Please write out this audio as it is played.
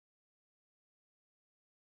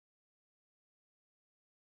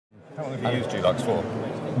How long have you used Dulux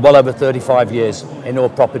for? Well over 35 years in all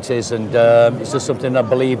properties, and it's just something I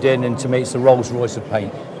believed in, and to me it's the Rolls Royce of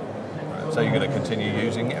paint. Right, so you're going to continue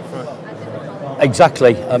using it for?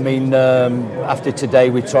 Exactly. I mean, after today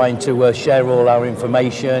we're trying to share all our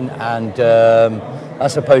information, and I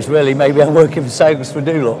suppose really maybe I'm working for sales for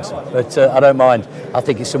Dulux, but I don't mind. I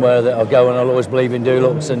think it's somewhere that I'll go, and I'll always believe in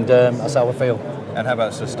Dulux, and that's how I feel. And how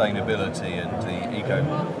about sustainability and the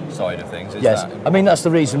eco side of things? Yes, I mean that's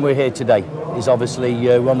the reason we're here today. Is obviously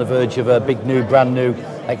we're on the verge of a big new, brand new,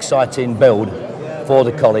 exciting build for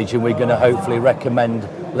the college, and we're going to hopefully recommend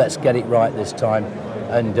let's get it right this time.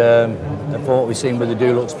 And for what we've seen with the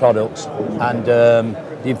Dulux products and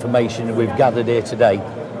the information that we've gathered here today,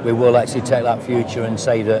 we will actually take that future and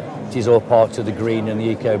say that it is all part of the green and the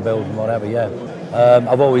eco build and whatever. Yeah,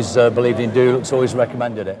 I've always believed in Dulux, always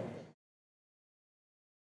recommended it.